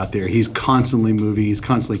energy out there. He's constantly moving. He's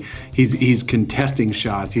contesting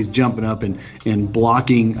shots. He's jumping up and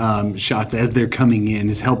blocking shots as they're coming in.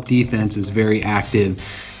 His help defense is very active.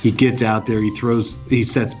 He gets out there. He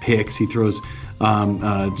sets picks. He throws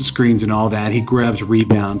screens and all that. He grabs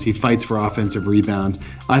rebounds. He fights for offensive rebounds.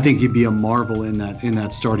 I think he'd be a marvel in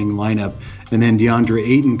that starting lineup. And then DeAndre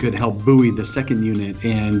Ayton could help buoy the second unit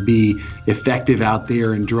and be effective out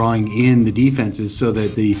there and drawing in the defenses so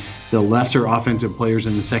that the lesser offensive players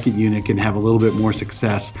in the second unit can have a little bit more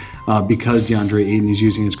success because DeAndre Ayton is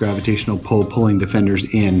using his gravitational pull, pulling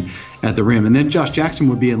defenders in at the rim. And then Josh Jackson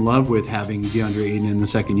would be in love with having DeAndre Ayton in the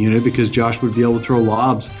second unit because Josh would be able to throw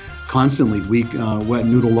lobs constantly, weak wet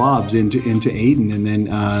noodle lobs into Ayton, and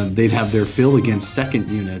then they'd have their fill against second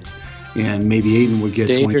units, and maybe Ayton would get.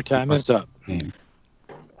 Dave, your time is up. Game.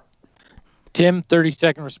 Tim,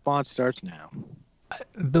 30-second response starts now.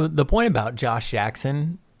 The point about Josh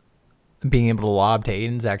Jackson being able to lob to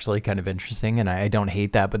Ayton's actually kind of interesting, and I don't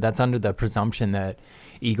hate that, but that's under the presumption that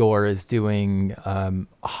Igor is doing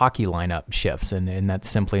hockey lineup shifts, and that's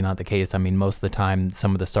simply not the case. I mean, most of the time,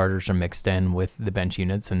 some of the starters are mixed in with the bench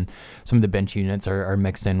units, and some of the bench units are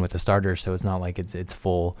mixed in with the starters, so it's not like it's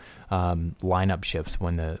full lineup shifts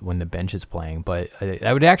when the bench is playing. But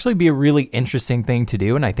that would actually be a really interesting thing to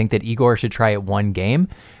do, and I think that Igor should try it one game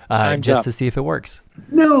just to see if it works.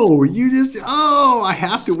 No, I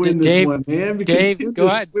have to win this one, man, because Tim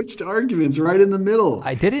just switched arguments right in the middle.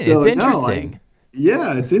 I did it. So, it's interesting.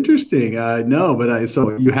 Yeah, it's interesting.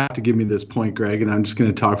 So you have to give me this point, Greg, and I'm just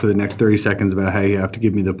going to talk for the next 30 seconds about how you have to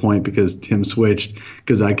give me the point because Tim switched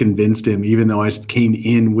because I convinced him, even though I came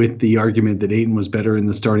in with the argument that Ayton was better in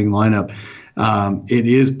the starting lineup. It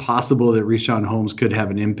is possible that Richaun Holmes could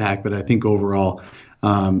have an impact, but I think overall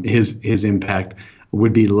his impact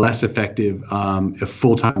would be less effective if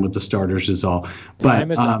full-time with the starters is all. But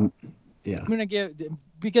yeah. I'm going to give –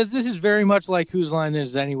 because this is very much like whose line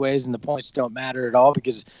is anyways, and the points don't matter at all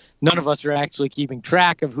because none of us are actually keeping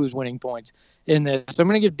track of who's winning points in this. So I'm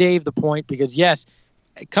going to give Dave the point because, yes,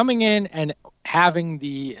 coming in and having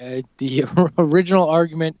the original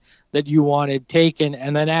argument that you wanted taken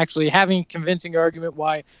and then actually having a convincing argument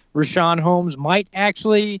why Richaun Holmes might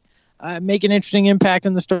actually make an interesting impact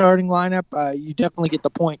in the starting lineup, you definitely get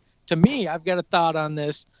the point. To me, I've got a thought on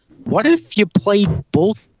this. What if you played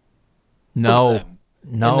both? No.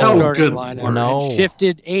 Good lineup and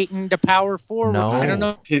shifted Ayton to power forward. No. I don't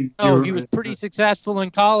know. Tim, he was pretty successful in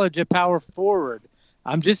college at power forward.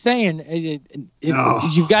 I'm just saying,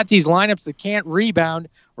 you've got these lineups that can't rebound,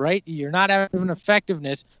 right? You're not having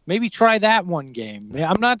effectiveness. Maybe try that one game.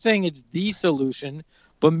 I'm not saying it's the solution,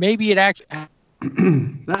 but maybe it actually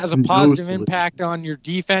has a positive impact on your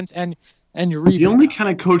defense and your rebound. The only kind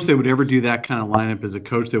of coach that would ever do that kind of lineup is a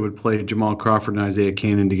coach that would play Jamal Crawford and Isaiah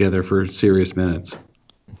Cannon together for serious minutes.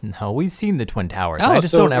 No, we've seen the Twin Towers. I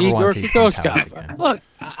just don't ever want to see Twin Towers again. Look,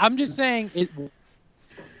 I'm just saying it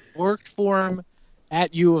worked for him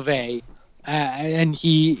at U of A, and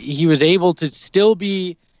he was able to still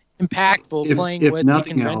be impactful playing with the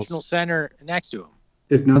conventional center next to him.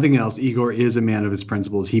 If nothing else, Igor is a man of his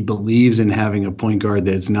principles. He believes in having a point guard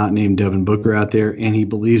that's not named Devin Booker out there, and he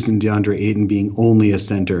believes in DeAndre Ayton being only a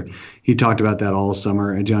center. He talked about that all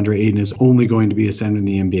summer, and DeAndre Ayton is only going to be a center in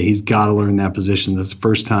the NBA. He's got to learn that position. This is the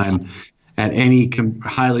first time at any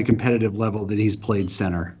highly competitive level that he's played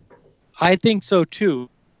center. I think so too.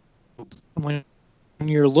 When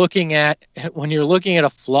you're looking at a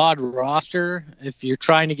flawed roster, if you're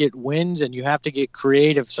trying to get wins and you have to get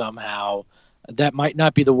creative somehow, that might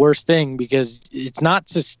not be the worst thing because it's not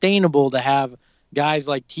sustainable to have guys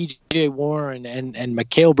like T.J. Warren and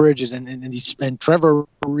Mikal Bridges and Trevor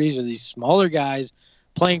Ariza, these smaller guys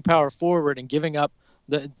playing power forward and giving up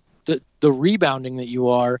the rebounding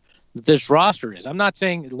that this roster is. I'm not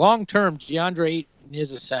saying long term DeAndre Ayton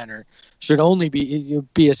is a center, should only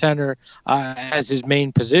be a center as his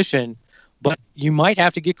main position, but you might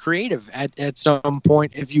have to get creative at some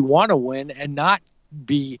point if you want to win and not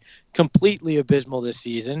be completely abysmal this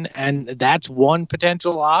season, and that's one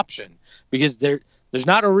potential option because there's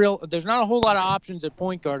not a whole lot of options at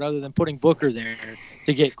point guard other than putting Booker there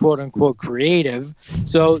to get quote unquote creative.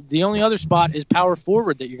 So the only other spot is power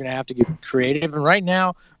forward that you're going to have to get creative. And right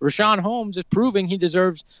now, Richaun Holmes is proving he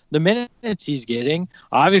deserves the minutes he's getting.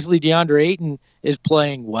 Obviously, DeAndre Ayton is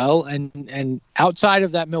playing well, and outside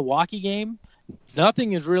of that Milwaukee game,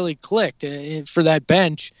 nothing has really clicked for that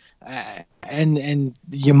bench. And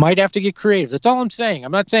you might have to get creative. That's all I'm saying.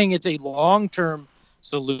 I'm not saying it's a long-term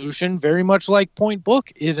solution, very much like Point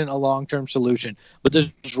Book isn't a long-term solution. But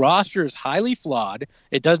this roster is highly flawed.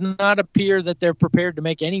 It does not appear that they're prepared to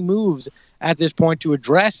make any moves at this point to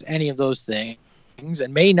address any of those things,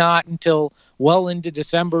 and may not until well into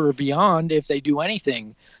December or beyond if they do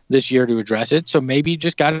anything this year to address it. So maybe you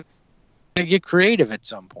just got to get creative at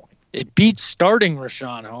some point. It beats starting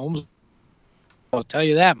Richaun Holmes. I'll tell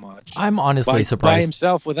you that much. I'm honestly surprised. By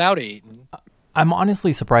himself without Ayton. I'm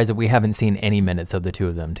honestly surprised that we haven't seen any minutes of the two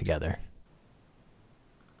of them together.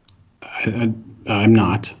 I'm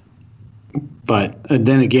not. But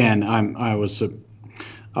then again, I would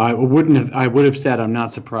have said I'm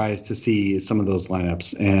not surprised to see some of those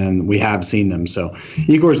lineups, and we have seen them. So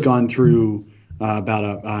Igor's gone through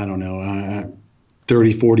about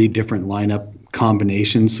 30, 40 different lineup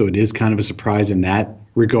combinations. So it is kind of a surprise in that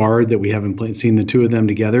regard that we haven't seen the two of them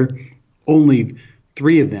together. Only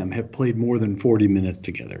 3 of them have played more than 40 minutes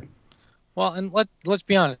together. Well, and let's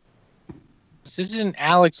be honest. This isn't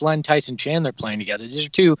Alex Len, Tyson Chandler playing together. These are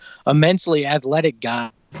 2 immensely athletic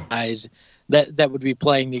guys that would be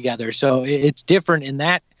playing together. So it's different in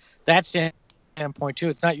that standpoint too.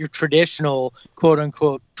 It's not your traditional quote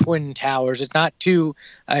unquote twin towers. It's not 2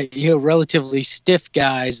 relatively stiff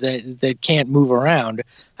guys that can't move around.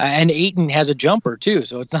 And Ayton has a jumper too,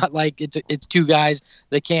 so it's not like it's 2 guys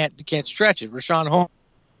that can't stretch it. Richaun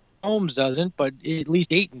Holmes doesn't, but at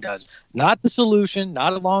least Ayton does. Not the solution,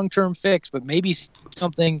 not a long-term fix, but maybe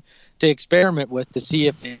something to experiment with to see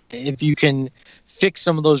if you can fix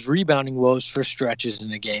some of those rebounding woes for stretches in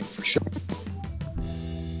the game for sure.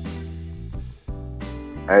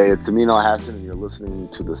 Hey, it's Amin Al-Hassan, and you're listening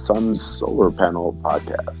to the Suns Solar Panel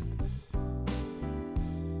Podcast.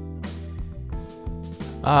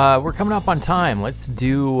 We're coming up on time. Let's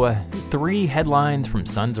do 3 headlines from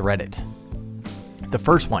Suns Reddit. The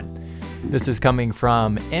first one. This is coming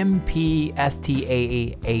from MPSTAHL08.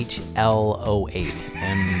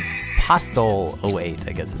 Postal08,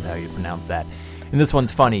 I guess is how you pronounce that. And this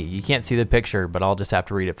one's funny. You can't see the picture, but I'll just have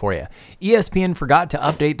to read it for you. ESPN forgot to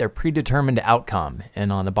update their predetermined outcome.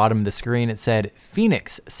 And on the bottom of the screen, it said,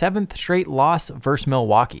 Phoenix, 7th straight loss versus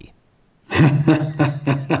Milwaukee.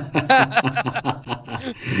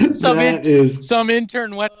 Some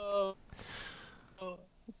intern went,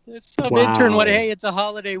 hey, it's a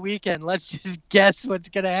holiday weekend. Let's just guess what's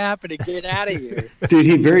going to happen and get out of here. Dude,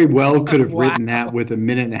 he very well could have written that with a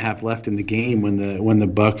minute and a half left in the game when the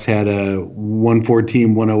Bucks had a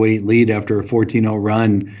 114-108 lead after a 14-0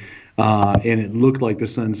 run, and it looked like the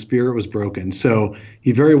Suns' spirit was broken. So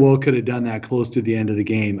he very well could have done that close to the end of the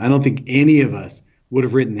game. I don't think any of us would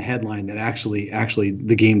have written the headline that actually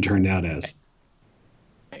the game turned out as.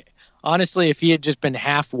 Honestly, if he had just been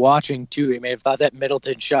half watching too, he may have thought that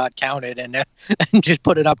Middleton shot counted and just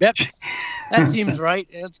put it up. Yep, that seems right.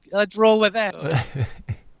 Let's roll with that.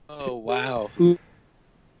 Oh wow! Oops.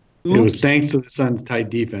 It was thanks to the Suns' tight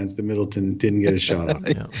defense that Middleton didn't get a shot on.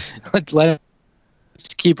 Yeah. Let's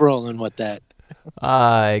keep rolling with that.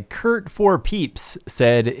 Kurt for Peeps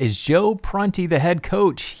said, "Is Joe Prunty the head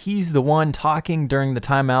coach? He's the one talking during the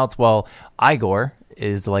timeouts while Igor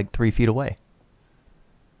is like 3 feet away."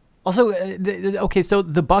 Also, okay, so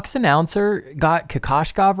the Bucks announcer got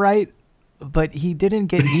Kokoshkov right, but he didn't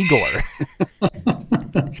get Igor.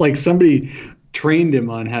 It's like somebody trained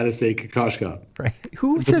him on how to say Kokoshkov. Right?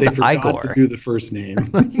 Who but says they forgot Igor? to do the first name.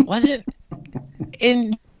 Was it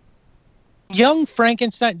in Young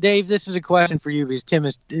Frankenstein? Dave, this is a question for you because Tim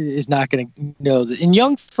is not going to know that. In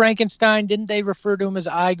Young Frankenstein, didn't they refer to him as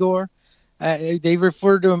Igor? They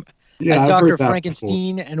referred to him as Dr.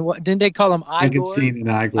 Frankenstein, before. And what didn't they call him Igor? Frankenstein and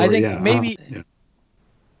Igor. I think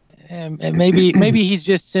maybe he's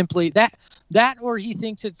just simply that, or he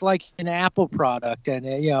thinks it's like an Apple product, and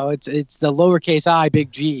it's the lowercase I,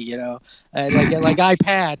 big G, like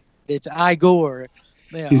iPad. It's Igor.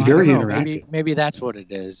 He's very interactive. Maybe that's what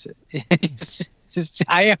it is.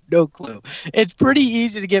 I have no clue. It's pretty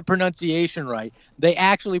easy to get pronunciation right. They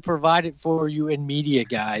actually provide it for you in media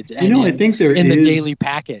guides. And I think there in is the daily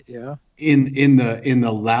packet. Yeah. In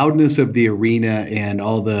the loudness of the arena and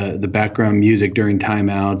all the background music during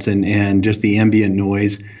timeouts and just the ambient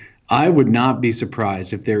noise, I would not be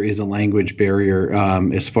surprised if there is a language barrier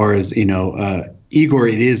as far as Igor,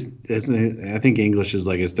 I think English is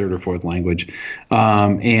like his third or fourth language.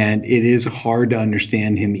 And it is hard to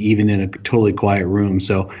understand him even in a totally quiet room.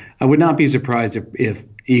 So I would not be surprised if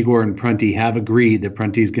Igor and Prunty have agreed that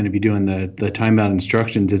Prunty is going to be doing the timeout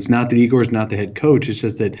instructions. It's not that Igor is not the head coach. It's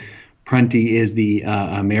just that Prunty is the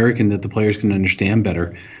American that the players can understand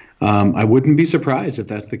better. I wouldn't be surprised if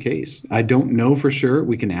that's the case. I don't know for sure.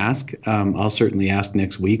 We can ask. I'll certainly ask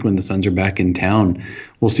next week when the Suns are back in town.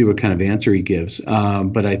 We'll see what kind of answer he gives.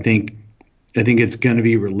 But I think it's going to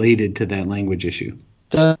be related to that language issue.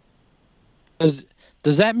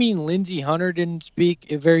 Does that mean Lindsey Hunter didn't speak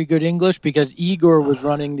very good English because Igor was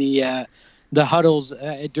running the huddles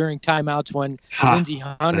during timeouts when Lindsey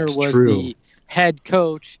Hunter was the head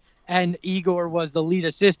coach? And Igor was the lead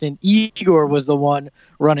assistant. Igor was the one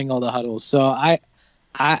running all the huddles. So I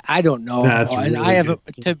don't know. That's and really I haven't,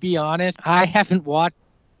 good. to be honest, I haven't watched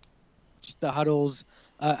the huddles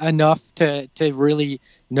enough to really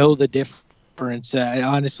know the difference.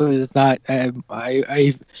 Honestly, it's not.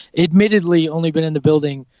 I've admittedly only been in the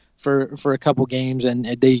building for a couple games, and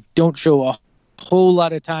they don't show a whole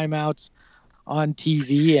lot of timeouts on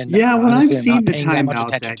TV. And yeah, when honestly, I've seen the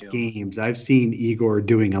timeouts at games, I've seen Igor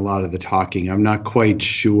doing a lot of the talking. I'm not quite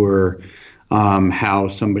sure how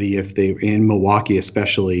somebody, if they in Milwaukee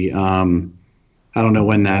especially, I don't know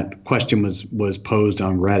when that question was posed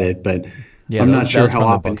on Reddit, but I'm not sure how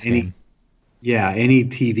often any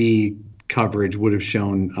TV coverage would have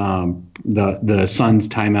shown the Suns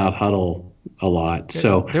timeout huddle a lot.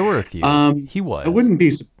 So there were a few. He was. I wouldn't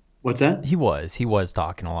be. What's that? He was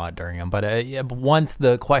talking a lot during them, but once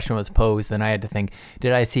the question was posed, then I had to think: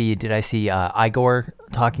 Did I see Igor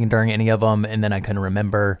talking during any of them? And then I couldn't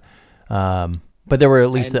remember. But there were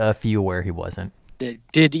at least a few where he wasn't.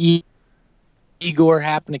 Did Igor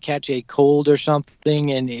happen to catch a cold or something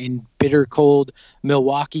in bitter cold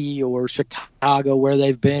Milwaukee or Chicago where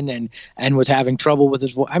they've been and was having trouble with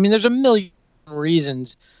his voice? I mean, there's a million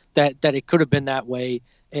reasons that it could have been that way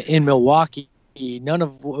in Milwaukee. None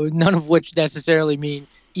of which necessarily mean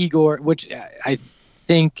Igor, which I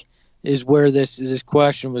think is where this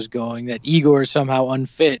question was going, that Igor is somehow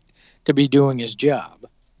unfit to be doing his job.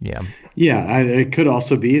 Yeah. Yeah, it could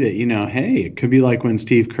also be that, hey, it could be like when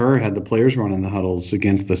Steve Kerr had the players running the huddles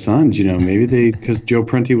against the Suns. Maybe because Joe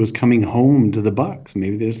Prunty was coming home to the Bucks,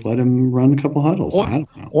 maybe they just let him run a couple huddles. I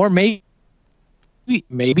don't know. Or maybe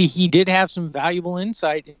he did have some valuable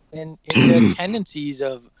insight in the tendencies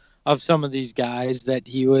of some of these guys that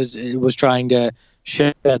he was trying to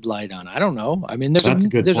shed light on. I don't know. I mean,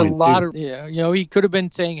 there's a lot of, he could have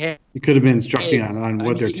been saying, hey, he could have been instructing on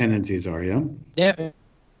what their tendencies are. Yeah. Yeah.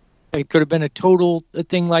 It could have been a total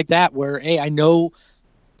thing like that where, hey, I know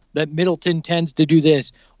that Middleton tends to do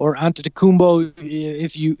this, or Antetokounmpo,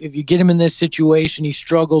 if you get him in this situation, he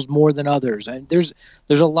struggles more than others. And there's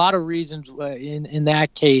a lot of reasons in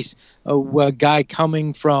that case, a guy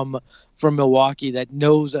coming from Milwaukee that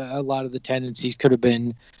knows a lot of the tendencies could have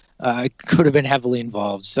been heavily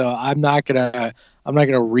involved. So I'm not gonna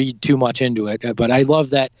read too much into it, but I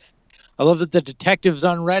love that the detectives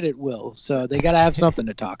on Reddit will. So they got to have something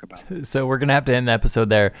to talk about. So we're gonna have to end the episode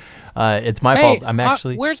there. It's my fault. I'm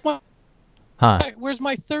actually. Where's my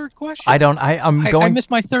third question? I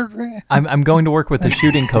missed my third. I'm going to work with the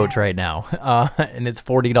shooting coach right now, and it's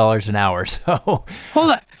 $40 an hour. So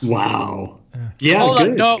hold on. Wow. Yeah, hold good,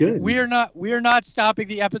 on. No, good. we are not stopping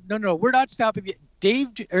the episode. No, we're not stopping the.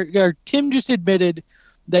 Tim just admitted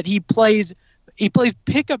that he plays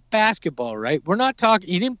pickup basketball, right? We're not talking.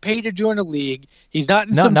 He didn't pay to join a league. He's not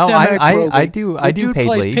in some semi-pro league. I do paid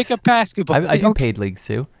leagues. Pickup basketball. I do paid leagues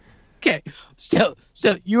too. Okay, so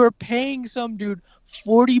you are paying some dude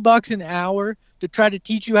 $40 an hour to try to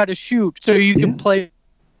teach you how to shoot, so you can play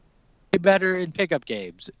better in pickup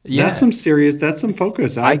games. Yeah, that's some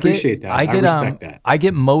focus. I appreciate that. I respect that. I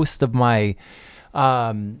get most of my.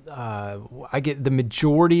 I get the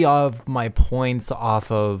majority of my points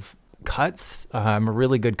off of cuts. I'm a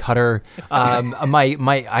really good cutter. I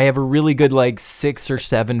have a really good 6 or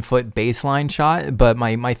 7 foot baseline shot, but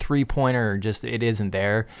my 3-pointer just it isn't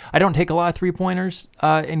there. I don't take a lot of 3-pointers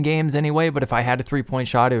in games anyway, but if I had a 3-point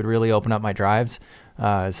shot, it would really open up my drives.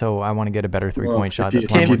 So I want to get a better 3-point shot.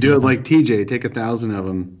 If you do it like TJ, take 1,000 of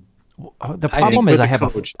them. The problem is I have a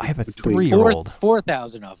 3-year-old.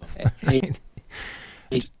 4,000 of them. Hey,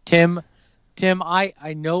 Tim,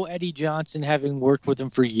 I know Eddie Johnson, having worked with him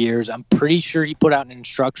for years. I'm pretty sure he put out an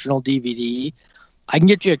instructional DVD. I can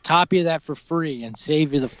get you a copy of that for free and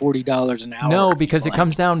save you the $40 an hour. No, because it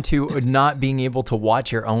comes down to not being able to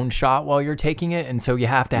watch your own shot while you're taking it, and so you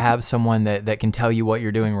have to have someone that can tell you what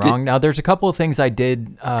you're doing wrong. Now, there's a couple of things I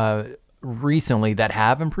did recently that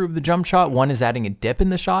have improved the jump shot. One is adding a dip in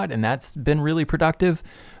the shot, and that's been really productive.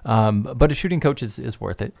 But a shooting coach is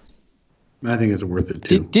worth it. I think it's worth it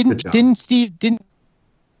too. Didn't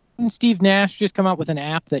Steve Nash just come out with an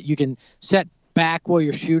app that you can set back while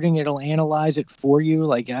you're shooting? It'll analyze it for you.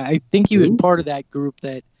 Like, I think he was part of that group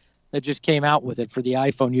that just came out with it for the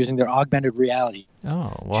iPhone using their augmented reality.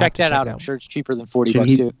 Oh, we'll check that out. I'm sure it's cheaper than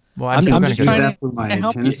 $40 too. Well, I'm just use that for my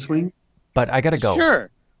tennis swing. But I gotta go. Sure.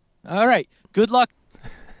 All right. Good luck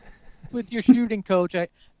with your shooting, coach.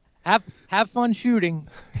 Have fun shooting.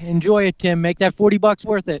 Enjoy it, Tim. Make that $40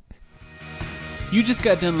 worth it. You just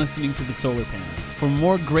got done listening to the Solar Panel. For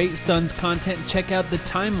more great Suns content, check out the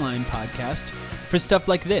Timeline podcast for stuff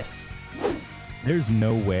like this. There's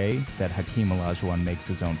no way that Hakeem Olajuwon makes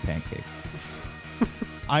his own pancakes.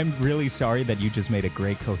 I'm really sorry that you just made a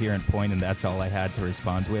great coherent point, and that's all I had to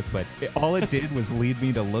respond with. But all it did was lead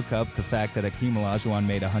me to look up the fact that Hakeem Olajuwon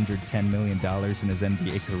made $110 million in his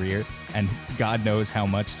NBA career, and God knows how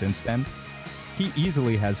much since then. He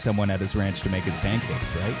easily has someone at his ranch to make his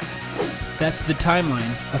pancakes, right? That's The Timeline,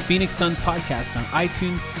 a Phoenix Suns podcast on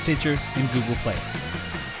iTunes, Stitcher, and Google Play.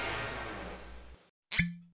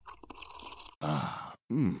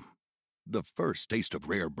 The first taste of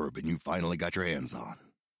rare bourbon you finally got your hands on.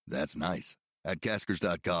 That's nice. At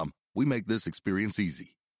Caskers.com, we make this experience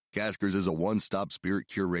easy. Caskers is a one-stop spirit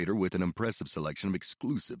curator with an impressive selection of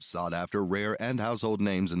exclusive, sought-after, rare, and household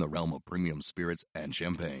names in the realm of premium spirits and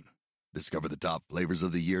champagne. Discover the top flavors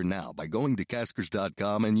of the year now by going to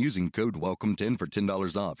Caskers.com and using code WELCOME10 for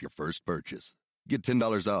 $10 off your first purchase. Get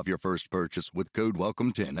 $10 off your first purchase with code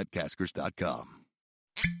WELCOME10 at Caskers.com.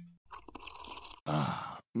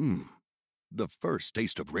 The first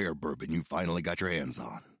taste of rare bourbon you finally got your hands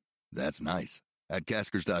on. That's nice. At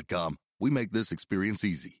Caskers.com, we make this experience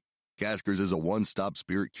easy. Caskers is a one-stop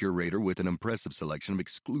spirit curator with an impressive selection of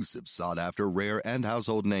exclusive, sought-after, rare, and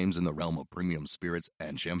household names in the realm of premium spirits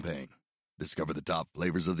and champagne. Discover the top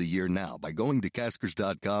flavors of the year now by going to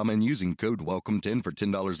Caskers.com and using code WELCOME10 for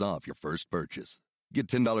 $10 off your first purchase. Get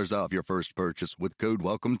 $10 off your first purchase with code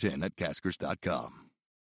WELCOME10 at Caskers.com.